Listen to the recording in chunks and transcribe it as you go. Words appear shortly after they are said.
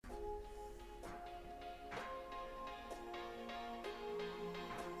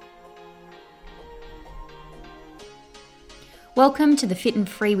Welcome to the Fit and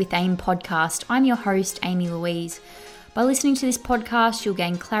Free with AIM podcast. I'm your host, Amy Louise. By listening to this podcast, you'll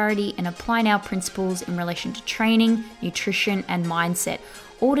gain clarity and apply our principles in relation to training, nutrition, and mindset,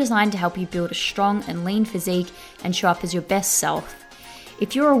 all designed to help you build a strong and lean physique and show up as your best self.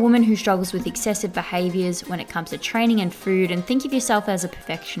 If you're a woman who struggles with excessive behaviors when it comes to training and food and think of yourself as a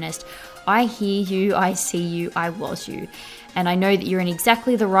perfectionist, I hear you, I see you, I was you. And I know that you're in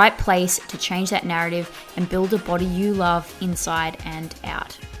exactly the right place to change that narrative and build a body you love inside and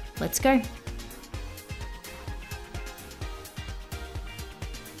out. Let's go.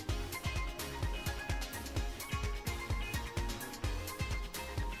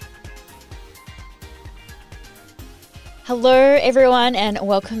 Hello everyone and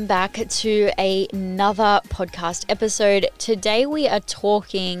welcome back to another podcast episode. Today we are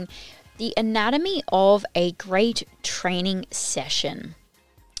talking the anatomy of a great training session.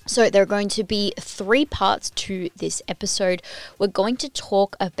 So there are going to be 3 parts to this episode. We're going to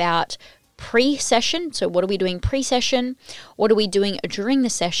talk about pre-session. So what are we doing pre-session? What are we doing during the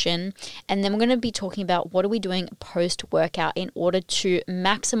session? And then we're going to be talking about what are we doing post-workout in order to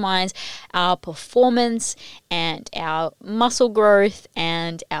maximize our performance and our muscle growth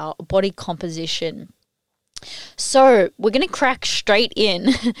and our body composition. So we're going to crack straight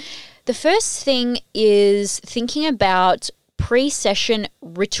in. The first thing is thinking about pre-session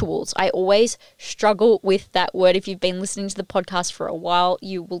rituals. I always struggle with that word. If you've been listening to the podcast for a while,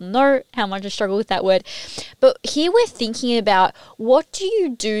 you will know how much I struggle with that word. But here we're thinking about what do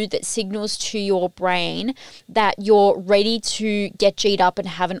you do that signals to your brain that you're ready to get G'd up and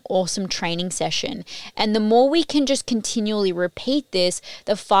have an awesome training session. And the more we can just continually repeat this,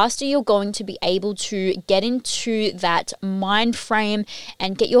 the faster you're going to be able to get into that mind frame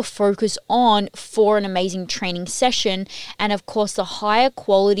and get your focus on for an amazing training session. And of course, the higher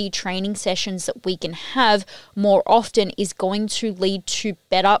quality training sessions that we can have more often is going to lead to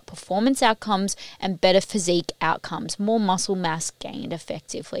better performance outcomes and better physique outcomes, more muscle mass gained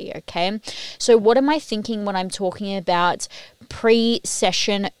effectively, okay? So what am I thinking when I'm talking about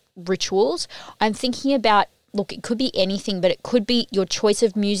pre-session rituals? I'm thinking about, look, it could be anything, but it could be your choice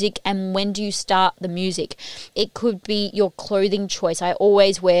of music and when do you start the music. It could be your clothing choice. I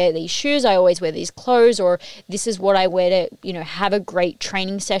always wear these shoes, I always wear these clothes, or this is what I wear to, have a great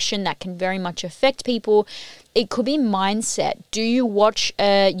training session. That can very much affect people. It could be mindset. Do you watch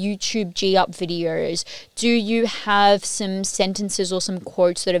YouTube G-Up videos? Do you have some sentences or some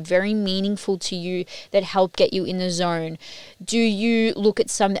quotes that are very meaningful to you that help get you in the zone? Do you look at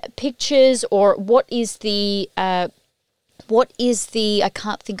some pictures, or what is the I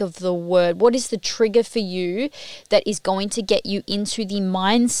can't think of the word, what is the trigger for you that is going to get you into the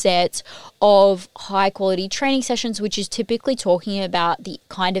mindset of high quality training sessions, which is typically talking about the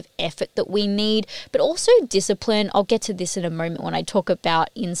kind of effort that we need, but also discipline. I'll get to this in a moment when I talk about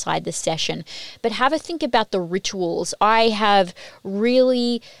inside the session, but have a think about the rituals. I have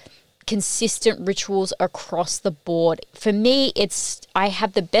really consistent rituals across the board. For me, I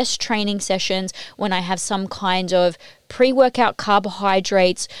have the best training sessions when I have some kind of pre-workout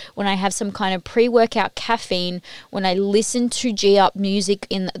carbohydrates, when I have some kind of pre-workout caffeine, when I listen to G-Up music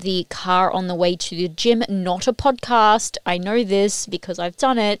in the car on the way to the gym, not a podcast. I know this because I've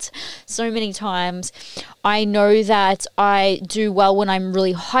done it so many times. I know that I do well when I'm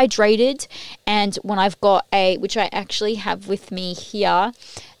really hydrated, and when I've got which I actually have with me here,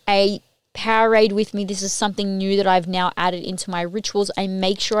 a Powerade with me. This is something new that I've now added into my rituals. I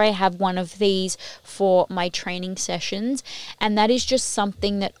make sure I have one of these for my training sessions, and that is just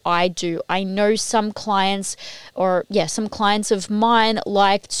something that I do. I know some clients of mine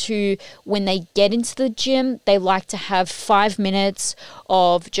like to, when they get into the gym, they like to have 5 minutes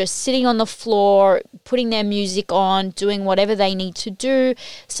of just sitting on the floor, putting their music on, doing whatever they need to do.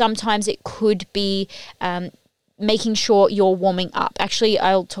 Sometimes it could be making sure you're warming up. Actually,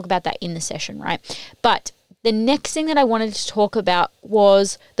 I'll talk about that in the session, right? But the next thing that I wanted to talk about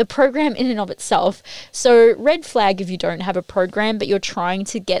was the program in and of itself. So red flag if you don't have a program, but you're trying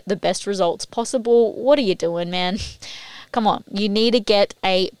to get the best results possible. What are you doing, man? Come on, you need to get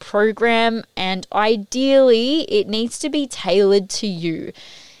a program, and ideally it needs to be tailored to you.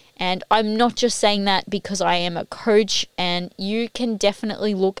 And I'm not just saying that because I am a coach, and you can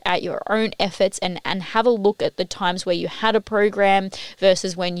definitely look at your own efforts and have a look at the times where you had a program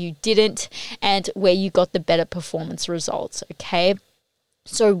versus when you didn't and where you got the better performance results, okay?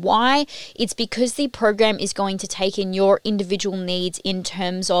 So why? It's because the program is going to take in your individual needs in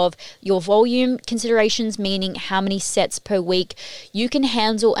terms of your volume considerations, meaning how many sets per week you can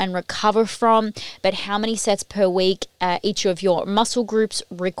handle and recover from, but how many sets per week each of your muscle groups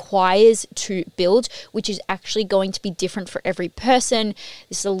requires to build, which is actually going to be different for every person.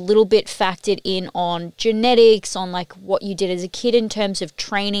 This is a little bit factored in on genetics, on like what you did as a kid in terms of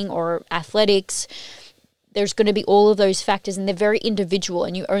training or athletics. There's going to be all of those factors, and they're very individual,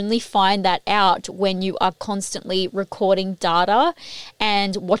 and you only find that out when you are constantly recording data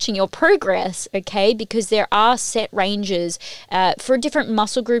and watching your progress, okay? Because there are set ranges. For different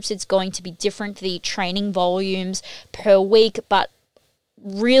muscle groups, it's going to be different, the training volumes per week, but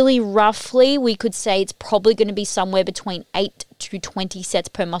really roughly, we could say it's probably going to be somewhere between 8 to 20 sets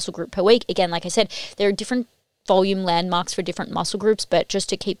per muscle group per week. Again, like I said, there are different volume landmarks for different muscle groups, but just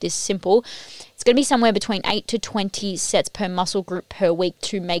to keep this simple, it's going to be somewhere between 8 to 20 sets per muscle group per week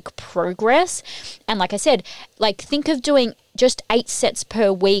to make progress. And like I said, like think of doing just 8 sets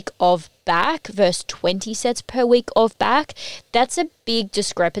per week of back versus 20 sets per week of back. That's a big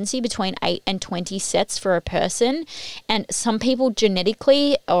discrepancy between 8 and 20 sets for a person. And some people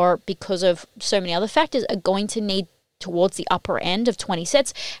genetically, or because of so many other factors, are going to need towards the upper end of 20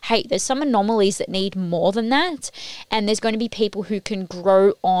 sets. Hey, there's some anomalies that need more than that, and there's going to be people who can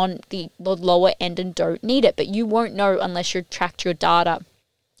grow on the lower end and don't need it, but you won't know unless you've tracked your data.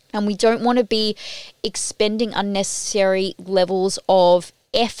 And we don't want to be expending unnecessary levels of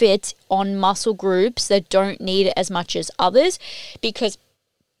effort on muscle groups that don't need it as much as others, because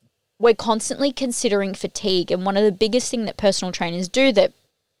we're constantly considering fatigue. And one of the biggest things that personal trainers do that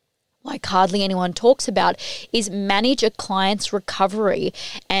like hardly anyone talks about is manage a client's recovery.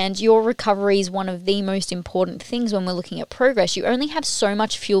 And your recovery is one of the most important things when we're looking at progress. You only have so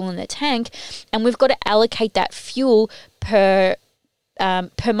much fuel in the tank, and we've got to allocate that fuel per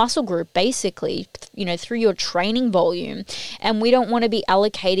muscle group, basically, you know, through your training volume. And we don't want to be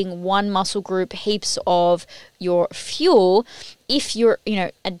allocating one muscle group heaps of your fuel if you're, you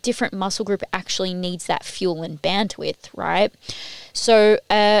know, a different muscle group actually needs that fuel and bandwidth, right? So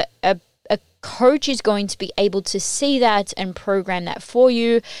a coach is going to be able to see that and program that for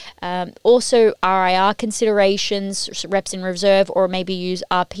you. Also, RIR considerations, reps in reserve, or maybe use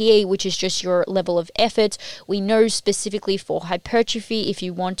RPE, which is just your level of effort. We know specifically for hypertrophy, if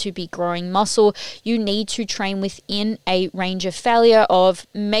you want to be growing muscle, you need to train within a range of failure of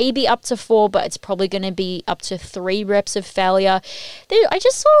maybe up to 4, but it's probably going to be up to 3 reps of failure. I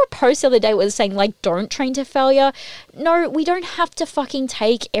just saw a post the other day where it was saying, like, don't train to failure. No, we don't have to fucking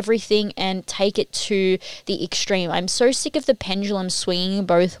take everything and take it to the extreme. I'm so sick of the pendulum swinging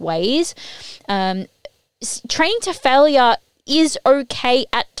both ways. Training to failure is okay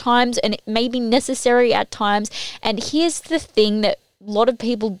at times, and it may be necessary at times. And here's the thing that a lot of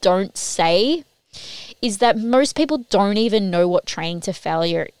people don't say, is that most people don't even know what training to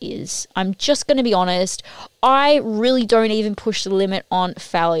failure is. I'm just going to be honest. I really don't even push the limit on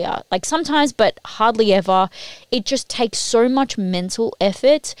failure. Like sometimes, but hardly ever. It just takes so much mental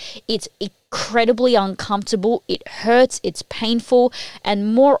effort. It's incredibly uncomfortable. It hurts. It's painful.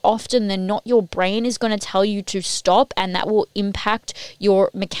 And more often than not, your brain is going to tell you to stop, and that will impact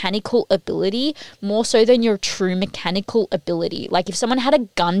your mechanical ability more so than your true mechanical ability. Like if someone had a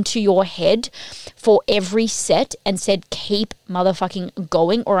gun to your head for every set and said, keep motherfucking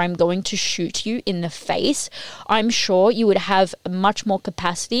going or I'm going to shoot you in the face, I'm sure you would have much more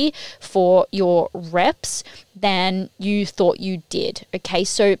capacity for your reps than you thought you did. Okay,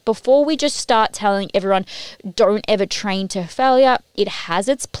 so before we just start telling everyone don't ever train to failure, it has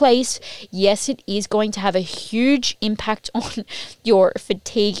its place. Yes, it is going to have a huge impact on your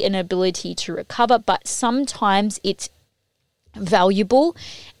fatigue and ability to recover, but sometimes it's valuable,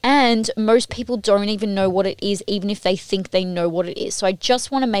 and most people don't even know what it is, even if they think they know what it is. So I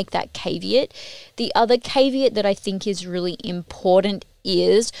just want to make that caveat. The other caveat that I think is really important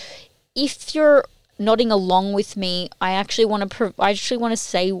is, if you're nodding along with me, I actually want to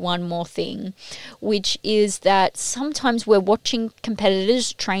say one more thing, which is that sometimes we're watching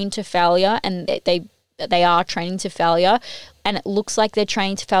competitors train to failure, and they are training to failure, and it looks like they're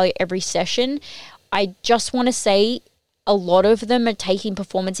training to failure every session. I just want to say a lot of them are taking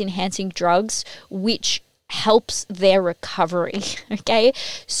performance-enhancing drugs, which helps their recovery, okay?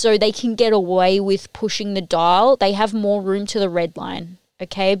 So they can get away with pushing the dial. They have more room to the red line,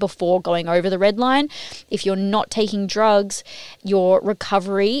 okay, before going over the red line. If you're not taking drugs, your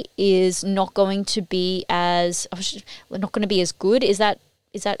recovery is not going to be as good. Is that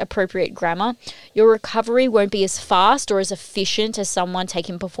is that appropriate grammar? Your recovery won't be as fast or as efficient as someone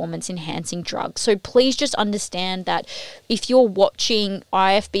taking performance enhancing drugs. So please just understand that if you're watching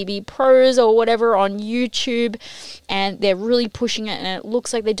IFBB pros or whatever on YouTube and they're really pushing it and it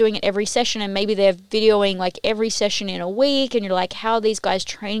looks like they're doing it every session, and maybe they're videoing like every session in a week, and you're like, how are these guys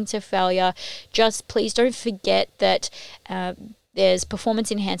training to failure? Just please don't forget that there's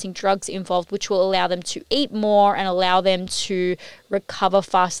performance enhancing drugs involved, which will allow them to eat more and allow them to recover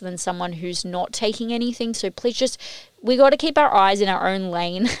faster than someone who's not taking anything. So please we got to keep our eyes in our own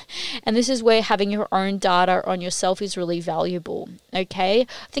lane. And this is where having your own data on yourself is really valuable. Okay.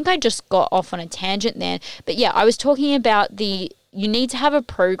 I think I just got off on a tangent then, but yeah, I was talking about you need to have a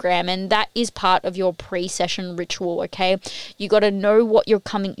program, and that is part of your pre-session ritual, okay? You got to know what you're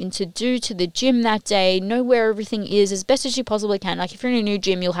coming in to do to the gym that day, know where everything is as best as you possibly can. Like if you're in a new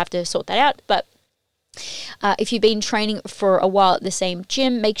gym, you'll have to sort that out, but if you've been training for a while at the same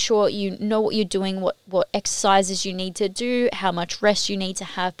gym, make sure you know what you're doing, what exercises you need to do, how much rest you need to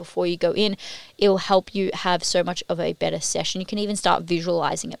have before you go in. It will help you have so much of a better session. You can even start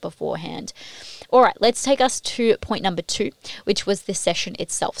visualizing it beforehand. All right, let's take us to point number 2, which was the session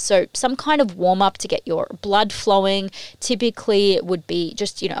itself. So some kind of warm up to get your blood flowing. Typically it would be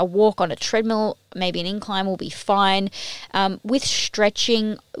just, a walk on a treadmill, maybe an incline will be fine. With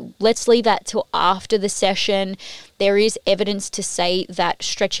stretching, let's leave that till after the session. There is evidence to say that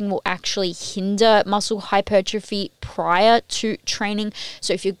stretching will actually hinder muscle hypertrophy prior to training.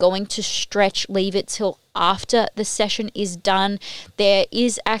 So if you're going to stretch, leave it till after the session is done. There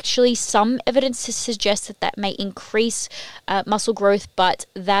is actually some evidence to suggest that may increase muscle growth, but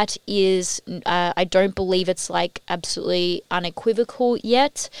that is, I don't believe it's like absolutely unequivocal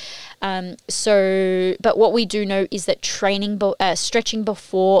yet. But what we do know is that stretching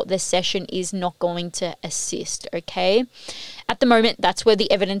before the session is not going to assist, okay? At the moment, that's where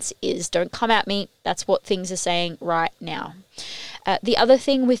the evidence is. Don't come at me. That's what things are saying right now. The other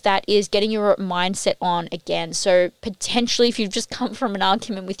thing with that is getting your mindset on again. So potentially if you've just come from an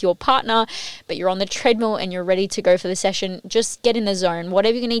argument with your partner, but you're on the treadmill and you're ready to go for the session, just get in the zone.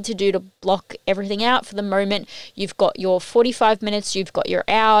 Whatever you need to do to block everything out for the moment, you've got your 45 minutes, you've got your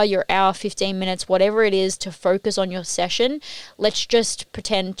hour, 15 minutes, whatever it is to focus on your session. Let's just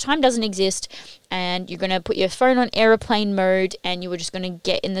pretend time doesn't exist and you're going to put your phone on airplane mode and you were just going to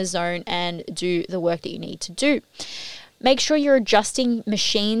get in the zone and do the work that you need to do. Make sure you're adjusting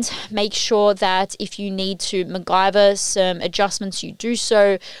machines. Make sure that if you need to MacGyver some adjustments, you do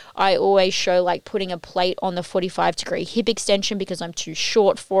so. I always show like putting a plate on the 45-degree hip extension because I'm too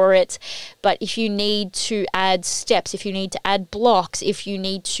short for it. But if you need to add steps, if you need to add blocks, if you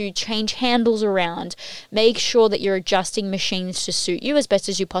need to change handles around, make sure that you're adjusting machines to suit you as best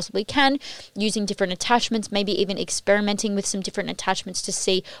as you possibly can, using different attachments, maybe even experimenting with some different attachments to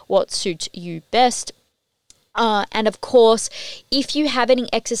see what suits you best. And of course, if you have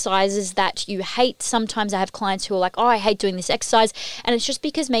any exercises that you hate, sometimes I have clients who are like, I hate doing this exercise, and it's just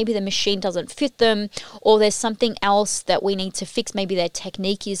because maybe the machine doesn't fit them or there's something else that we need to fix. Maybe their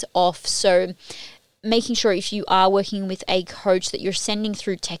technique is off. So making sure if you are working with a coach that you're sending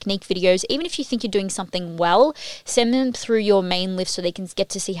through technique videos, even if you think you're doing something well, send them through your main lift so they can get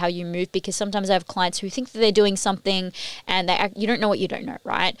to see how you move, because sometimes I have clients who think that they're doing something and you don't know what you don't know,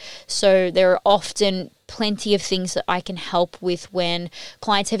 right? So there are often plenty of things that I can help with when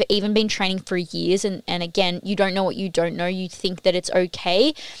clients have even been training for years and again, you don't know what you don't know. You think that it's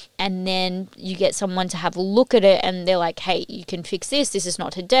okay, and then you get someone to have a look at it and they're like, hey, you can fix this. This is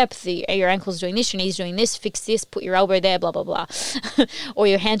not to depth. Your ankle's doing this, your knee's doing this, fix this, put your elbow there, blah, blah, blah. Or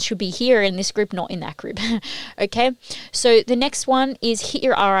your hands should be here in this grip, not in that grip. Okay, so the next one is hit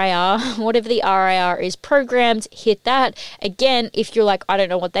your RIR. Whatever the RIR is programmed, hit that. Again, if you're like, I don't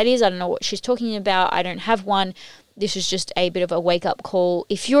know what that is, I don't know what she's talking about, I don't have one, this is just a bit of a wake-up call.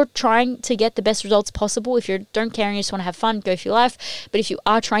 If you're trying to get the best results possible, if you don't care and you just want to have fun, go for your life. But if you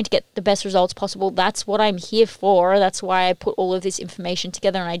are trying to get the best results possible, that's what I'm here for. That's why I put all of this information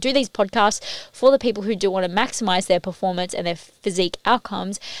together and I do these podcasts for the people who do want to maximize their performance and their physique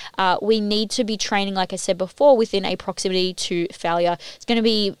outcomes. We need to be training, like I said before, within a proximity to failure. It's going to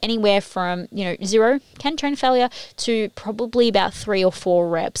be anywhere from 0, can train failure, to probably about 3 or 4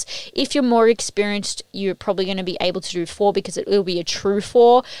 reps. If you're more experienced, you're probably going to be able to do 4 because it will be a true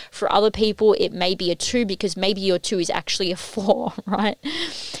 4. For other people, it may be a 2 because maybe your 2 is actually a 4, right?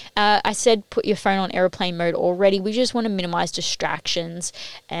 I said put your phone on airplane mode already. We just want to minimize distractions.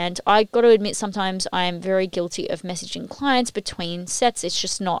 And I got to admit, sometimes I'm very guilty of messaging clients between sets. It's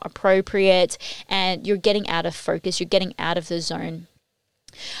just not appropriate and you're getting out of focus. You're getting out of the zone.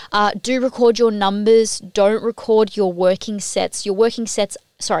 Do record your numbers. Don't record your working sets.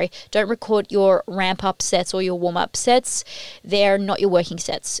 Don't record your ramp up sets or your warm up sets. They're not your working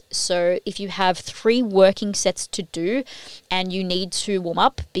sets. So if you have 3 working sets to do and you need to warm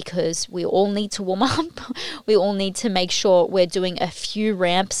up, because we all need to warm up, we all need to make sure we're doing a few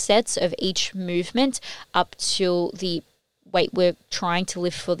ramp sets of each movement up till the weight we're trying to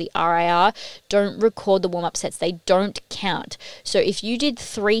lift for the RIR. Don't record the warm-up sets. They don't count. So if you did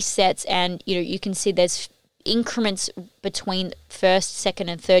 3 sets and you can see there's increments between first, second,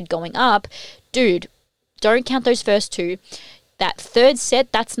 and third going up, dude, don't count those first 2. That third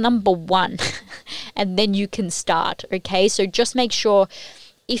set, that's number 1. And then you can start, okay? So just make sure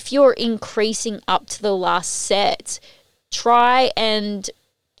if you're increasing up to the last set, try and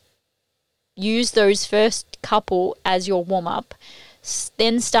use those first couple as your warm-up,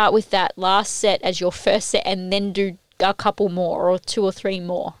 then start with that last set as your first set, and then do a couple more or 2 or 3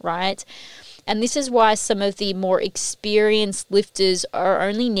 more, right? And this is why some of the more experienced lifters are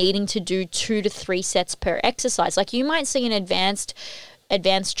only needing to do 2 to 3 sets per exercise. Like you might see an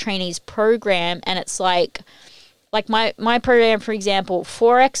advanced trainees program, and it's like my program, for example,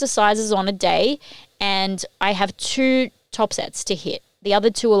 4 exercises on a day, and I have 2 top sets to hit. The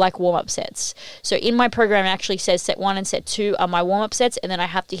other 2 are like warm-up sets. So in my program, it actually says set 1 and set 2 are my warm-up sets, and then I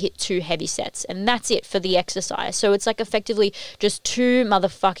have to hit 2 heavy sets. And that's it for the exercise. So it's like effectively just 2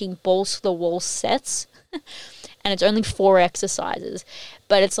 motherfucking balls to the wall sets. And it's only 4 exercises.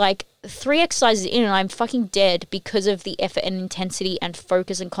 But it's like 3 exercises in and I'm fucking dead because of the effort and intensity and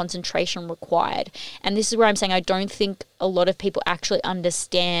focus and concentration required. And this is where I'm saying I don't think a lot of people actually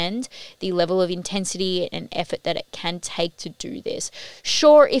understand the level of intensity and effort that it can take to do this.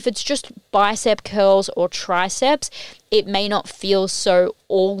 Sure, if it's just bicep curls or triceps, it may not feel so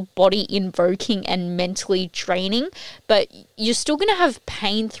all body invoking and mentally draining, but you're still going to have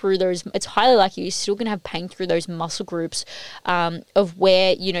pain through those. It's highly likely you're still going to have pain through those muscle groups of where,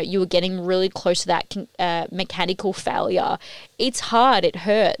 you were getting really close to that mechanical failure. It's hard. It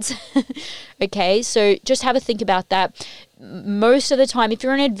hurts. Okay, so just have a think about that. Most of the time, if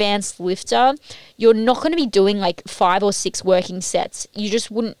you're an advanced lifter, you're not going to be doing like 5 or 6 working sets. You just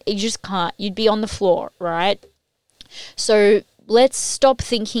can't. You'd be on the floor, right? So let's stop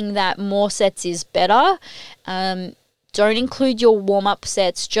thinking that more sets is better. Don't include your warm-up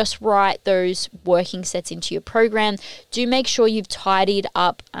sets. Just write those working sets into your program. Do make sure you've tidied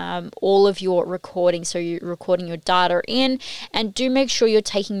up all of your recording, so you're recording your data in, and do make sure you're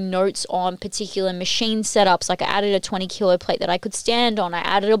taking notes on particular machine setups. Like I added a 20 kilo plate that I could stand on. I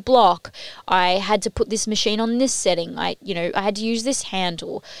added a block. I had to put this machine on this setting. I had to use this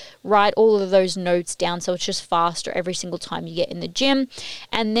handle. Write all of those notes down so it's just faster every single time you get in the gym.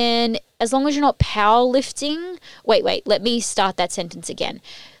 And then as long as you're not powerlifting, wait, let me start that sentence again.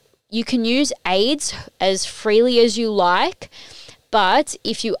 You can use aids as freely as you like, but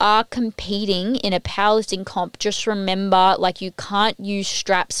if you are competing in a powerlifting comp, just remember, you can't use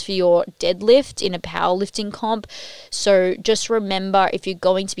straps for your deadlift in a powerlifting comp. So just remember, if you're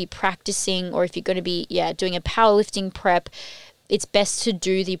going to be practicing or if you're going to be doing a powerlifting prep, it's best to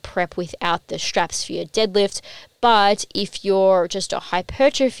do the prep without the straps for your deadlift. But if you're just a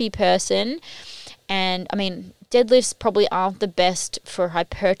hypertrophy person, and deadlifts probably aren't the best for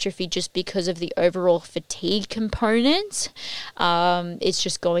hypertrophy just because of the overall fatigue component. It's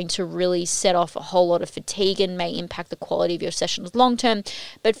just going to really set off a whole lot of fatigue and may impact the quality of your sessions long term.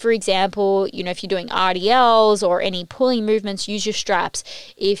 But for example, if you're doing RDLs or any pulling movements, use your straps.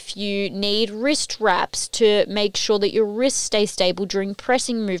 If you need wrist wraps to make sure that your wrists stay stable during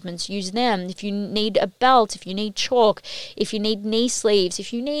pressing movements, use them. If you need a belt, if you need chalk, if you need knee sleeves,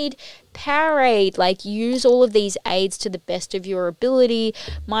 if you need Powerade, use all of these aids to the best of your ability.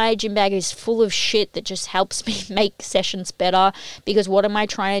 My gym bag is full of shit that just helps me make sessions better, because what am I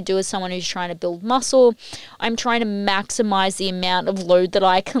trying to do as someone who's trying to build muscle? I'm trying to maximize the amount of load that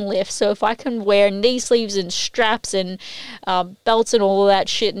I can lift. So if I can wear knee sleeves and straps and belts and all of that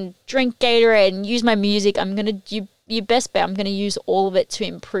shit and drink Gatorade and use my music, you best bet I'm going to use all of it to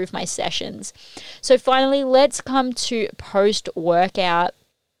improve my sessions. So finally, let's come to post-workout.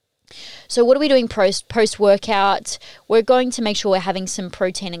 So what are we doing post-workout? We're going to make sure we're having some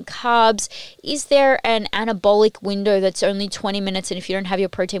protein and carbs. Is there an anabolic window that's only 20 minutes, and if you don't have your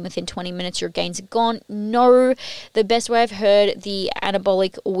protein within 20 minutes, your gains are gone? No. The best way I've heard the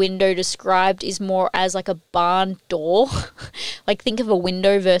anabolic window described is more as like a barn door. Think of a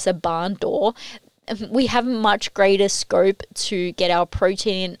window versus a barn door. We have much greater scope to get our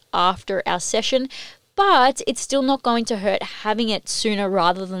protein in after our session, but it's still not going to hurt having it sooner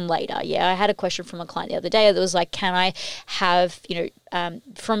rather than later. Yeah, I had a question from a client the other day that was like, can I have,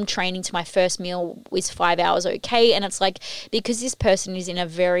 from training to my first meal is 5 hours okay? And it's like, because this person is in a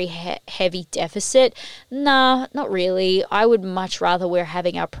very heavy deficit, nah, not really. I would much rather we're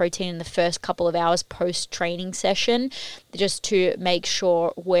having our protein in the first couple of hours post-training session, just to make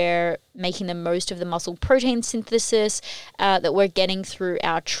sure we're making the most of the muscle protein synthesis, that we're getting through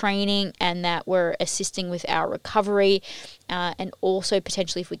our training, and that we're assisting with our recovery. And also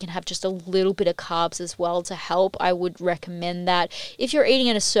potentially if we can have just a little bit of carbs as well to help, I would recommend that. If you're eating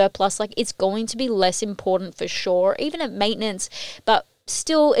at a surplus, like, it's going to be less important for sure, even at maintenance, but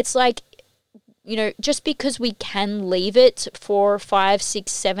still it's like, you know, just because we can leave it for 5,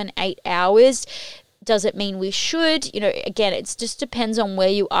 6, 7, 8 hours, does it mean we should? You know, again, it just depends on where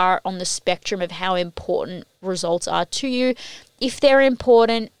you are on the spectrum of how important results are to you. If they're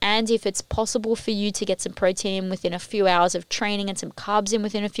important, and if it's possible for you to get some protein within a few hours of training and some carbs in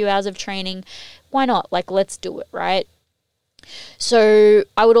within a few hours of training, why not? Like, let's do it, right? So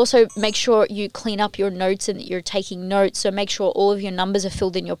I would also make sure you clean up your notes and that you're taking notes. So make sure all of your numbers are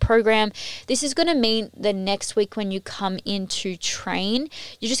filled in your program. This is going to mean the next week when you come in to train,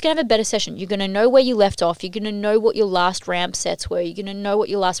 you're just going to have a better session. You're going to know where you left off. You're going to know what your last ramp sets were. You're going to know what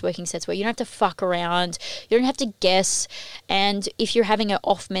your last working sets were. You don't have to fuck around. You don't have to guess. And if you're having an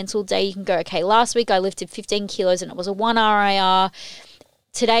off mental day, you can go, okay, last week I lifted 15 kilos and it was a 1 RIR.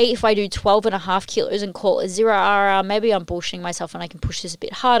 Today, if I do 12.5 kilos and call it 0 RR, maybe I'm bullshitting myself and I can push this a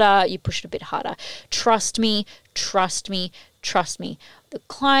bit harder. You push it a bit harder. Trust me, trust me, trust me. The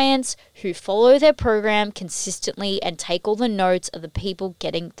clients who follow their program consistently and take all the notes are the people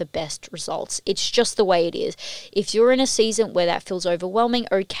getting the best results. It's just the way it is. If you're in a season where that feels overwhelming,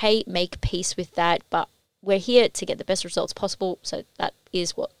 okay, make peace with that. But we're here to get the best results possible. So that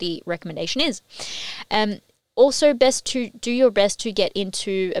is what the recommendation is. Also, best to do your best to get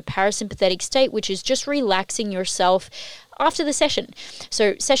into a parasympathetic state, which is just relaxing yourself after the session.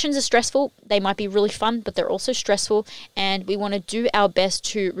 So sessions are stressful. They might be really fun, but they're also stressful. And we want to do our best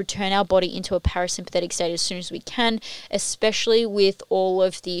to return our body into a parasympathetic state as soon as we can, especially with all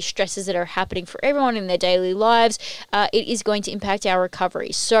of the stresses that are happening for everyone in their daily lives. It is going to impact our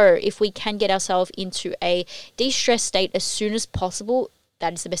recovery. So if we can get ourselves into a de-stress state as soon as possible,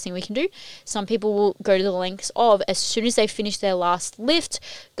 that is the best thing we can do. Some people will go to the lengths of, as soon as they finish their last lift,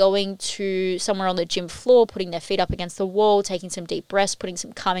 going to somewhere on the gym floor, putting their feet up against the wall, taking some deep breaths, putting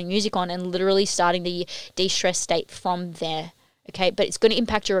some calming music on, and literally starting the de-stress state from there. Okay, but it's going to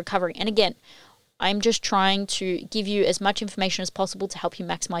impact your recovery. And again, I'm just trying to give you as much information as possible to help you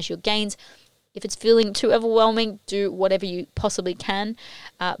maximize your gains. If it's feeling too overwhelming, do whatever you possibly can.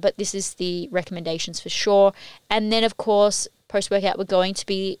 But this is the recommendations for sure. And then, of course, post-workout, we're going to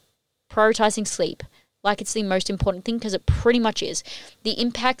be prioritizing sleep. Like, it's the most important thing, because it pretty much is. The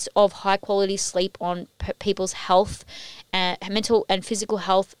impact of high-quality sleep on people's health, mental and physical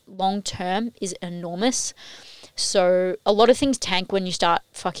health long-term is enormous. So a lot of things tank when you start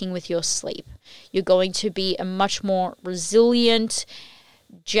fucking with your sleep. You're going to be a much more resilient,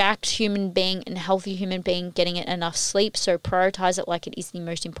 jacked human being and healthy human being getting enough sleep. So prioritize it like it is the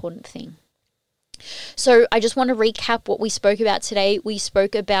most important thing. So I just want to recap what we spoke about today. We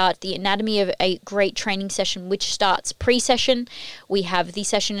spoke about the anatomy of a great training session, which starts pre-session. We have the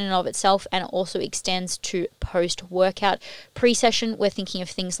session in and of itself, and it also extends to post-workout. Pre-session, we're thinking of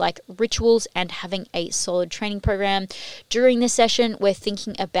things like rituals and having a solid training program. During the session, we're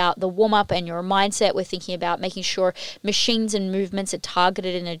thinking about the warm-up and your mindset. We're thinking about making sure machines and movements are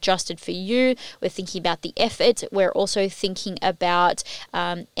targeted and adjusted for you. We're thinking about the effort. We're also thinking about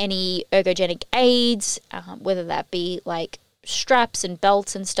any ergogenic aids, whether that be like straps and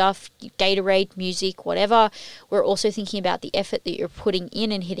belts and stuff, Gatorade, music, whatever. We're also thinking about the effort that you're putting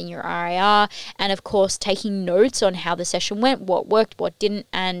in and hitting your RIR, and of course taking notes on how the session went, what worked, what didn't,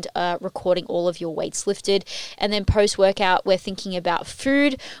 and recording all of your weights lifted. And then post-workout, we're thinking about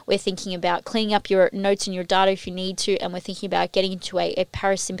food, we're thinking about cleaning up your notes and your data if you need to, and we're thinking about getting into a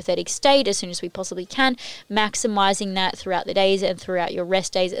parasympathetic state as soon as we possibly can, maximizing that throughout the days and throughout your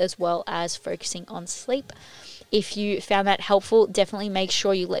rest days, as well as focusing on sleep. If you found that helpful, definitely make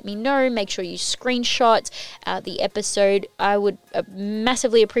sure you let me know. Make sure you screenshot the episode. I would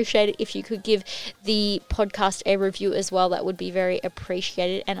massively appreciate it if you could give the podcast a review as well. That would be very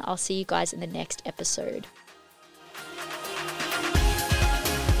appreciated. And I'll see you guys in the next episode.